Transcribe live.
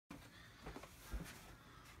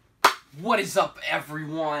What is up,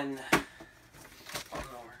 everyone?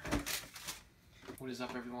 What is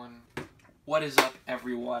up, everyone? What is up,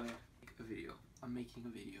 everyone? A video. I'm making a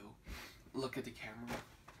video. Look at the camera.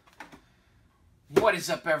 What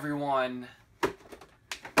is up, everyone?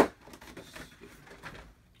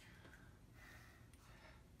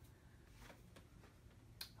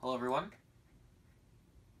 Hello, everyone.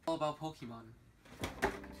 All about Pokemon.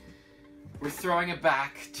 We're throwing it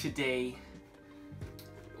back today.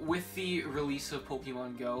 With the release of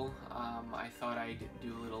Pokemon Go, I thought I'd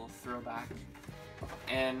do a little throwback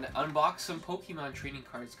and unbox some Pokemon trading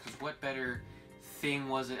cards, because what better thing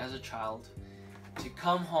was it as a child to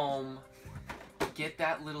come home, get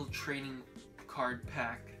that little trading card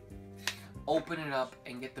pack, open it up,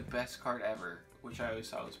 and get the best card ever, which I always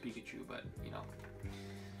thought was Pikachu, but you know.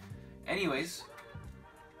 Anyways,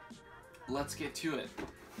 let's get to it.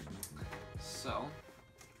 So,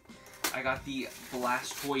 I got the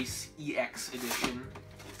Blastoise EX edition.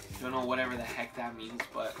 Don't know whatever the heck that means,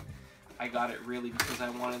 but I got it really because I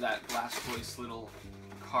wanted that Blastoise little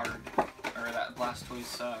card, or that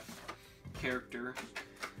Blastoise character,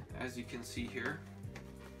 as you can see here.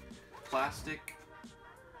 Plastic.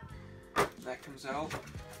 That comes out.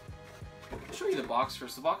 I'll show you the box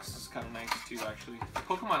first. The box is kind of nice too, actually.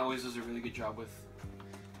 Pokemon always does a really good job with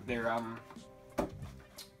their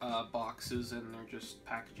boxes and their just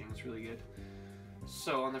packaging is really good.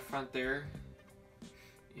 So on the front there,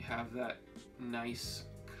 you have that nice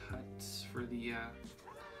cut for the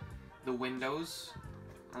windows.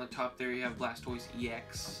 On the top there, you have Blastoise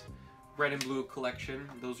EX, Red and Blue collection.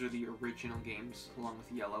 Those are the original games, along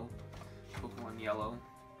with Yellow, Pokemon Yellow.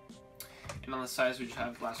 And on the sides, we just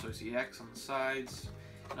have Blastoise EX on the sides,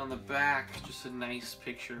 and on the back, just a nice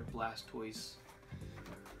picture of Blastoise.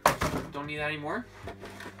 Don't need that anymore.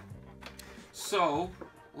 So,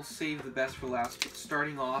 we'll save the best for last. But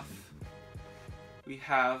starting off, we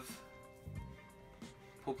have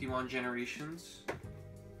Pokemon Generations.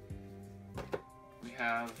 We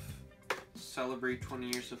have Celebrate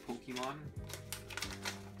 20 Years of Pokemon.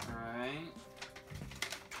 Alright.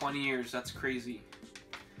 20 years, that's crazy.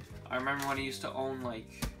 I remember when I used to own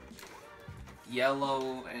like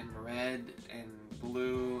Yellow and Red and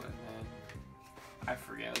Blue, and then I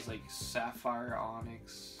forget, it was like Sapphire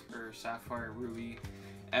Onyx, or Sapphire Ruby,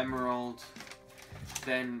 Emerald,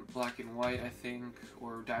 then Black and White, I think,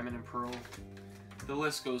 or Diamond and Pearl. The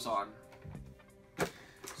list goes on.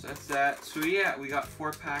 So that's that. So yeah, we got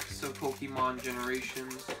 4 packs of Pokemon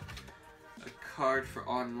Generations, a card for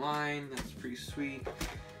online, that's pretty sweet,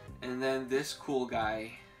 and then this cool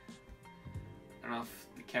guy. I don't know if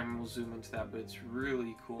the camera will zoom into that, but it's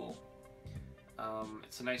really cool.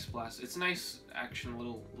 It's a nice it's a nice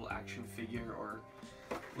little action figure, or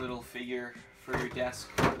little figure for your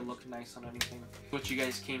desk to look nice on anything. What you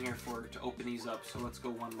guys came here for, to open these up, so let's go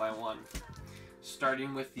one by one.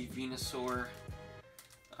 Starting with the Venusaur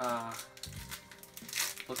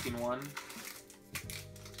looking one.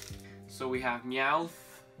 So we have Meowth,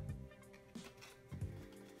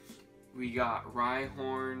 we got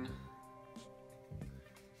Rhyhorn,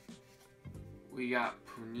 we got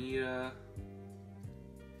Ponyta,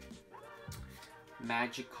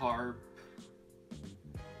 Magikarp,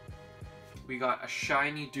 we got a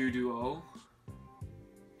shiny Doduo,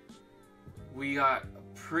 we got a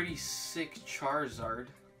pretty sick Charizard.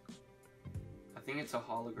 I think it's a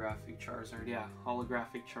holographic Charizard. Yeah,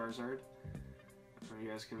 holographic Charizard. You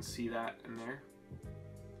guys can see that in there.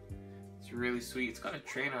 It's really sweet. It's got a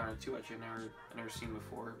trainer on it too, which I've never seen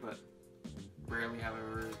before, but rarely have I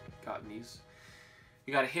ever gotten these.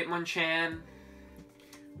 We got a Hitmonchan,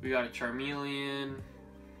 we got a Charmeleon,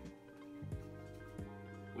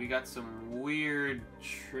 we got some weird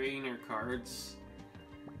trainer cards.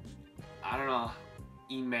 I don't know,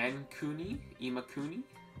 Imakuni?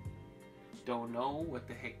 Don't know what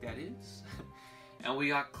the heck that is. And we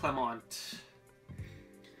got Clement.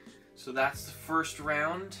 So that's the first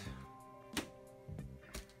round.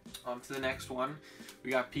 On to the next one. We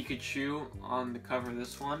got Pikachu on the cover of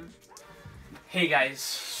this one. Hey guys,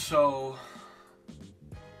 so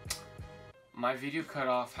my video cut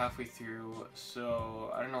off halfway through, so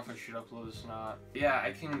I don't know if I should upload this or not. Yeah,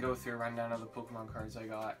 I can go through a rundown of the Pokemon cards I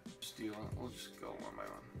got. We'll just go one by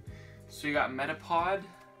one. So you got Metapod,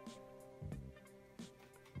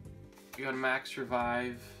 you got a Max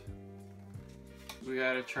Revive, we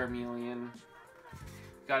got a Charmeleon,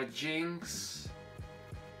 we got a Jinx,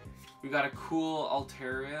 we got a cool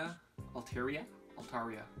Altaria.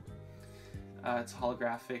 It's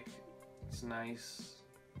holographic, it's nice,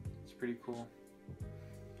 it's pretty cool.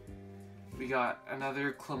 We got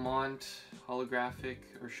another Clement holographic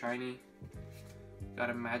or shiny. Got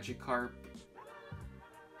a Magikarp.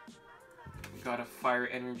 Got a Fire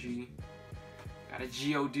Energy. Got a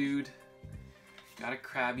Geodude. Got a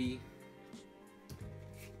Krabby.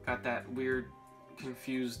 Got that weird,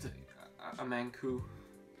 confused Imakuni.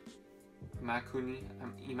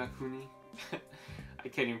 Imakuni. I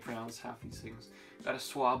can't even pronounce half these things. Got a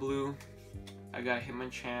Swablu. I got a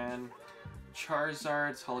Hitmonchan.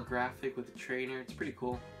 Charizard. It's holographic with a trainer. It's pretty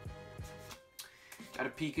cool. Got a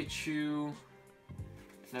Pikachu.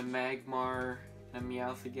 And a Magmar. And a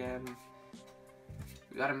Meowth again.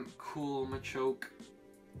 We got a cool Machoke.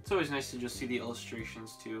 It's always nice to just see the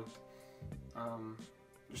illustrations too.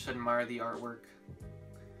 Just admire the artwork.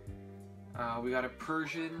 We got a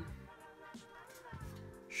Persian.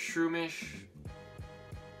 Shroomish.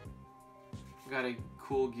 We got a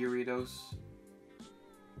cool Gyarados.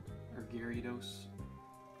 Or Gyarados.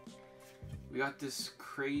 We got this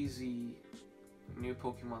crazy new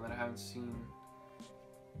Pokemon that I haven't seen.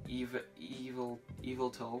 Yveltal.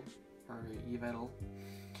 Or Yveltal.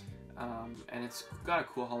 And it's got a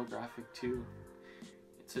cool holographic too.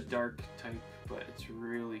 It's a dark type, but it's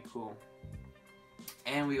really cool.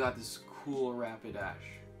 And we got this cool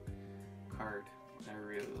Rapidash card that I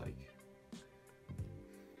really like.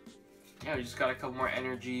 Yeah, we just got a couple more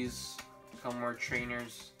energies, a couple more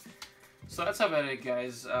trainers. So that's about it,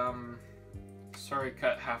 guys. Sorry I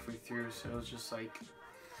cut halfway through, so it was just like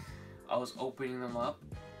I was opening them up,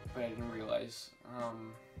 but I didn't realize.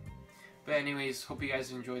 But anyways, hope you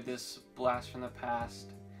guys enjoyed this blast from the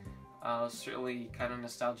past. Certainly kind of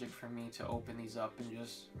nostalgic for me to open these up and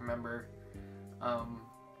just remember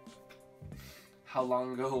how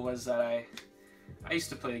long ago it was that I used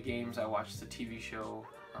to play the games, I watched the TV show,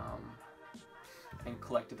 and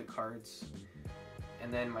collected the cards.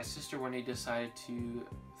 And then my sister one day decided to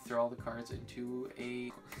throw all the cards into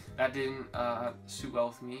a... That didn't suit well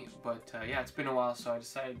with me, but yeah, it's been a while, so I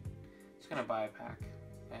decided I was gonna buy a pack.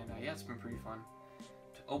 And yeah, it's been pretty fun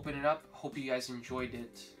to open it up. Hope you guys enjoyed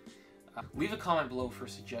it. Leave a comment below for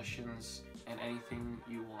suggestions and anything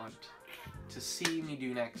you want to see me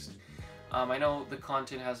do next. I know the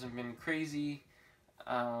content hasn't been crazy.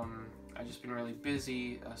 I've just been really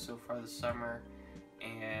busy so far this summer,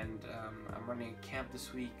 and I'm running a camp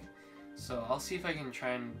this week, so I'll see if I can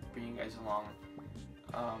try and bring you guys along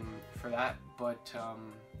for that. But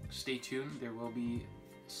stay tuned. There will be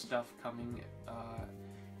stuff coming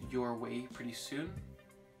your way pretty soon.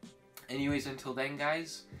 Anyways, until then,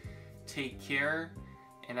 guys, take care,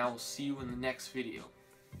 and I will see you in the next video.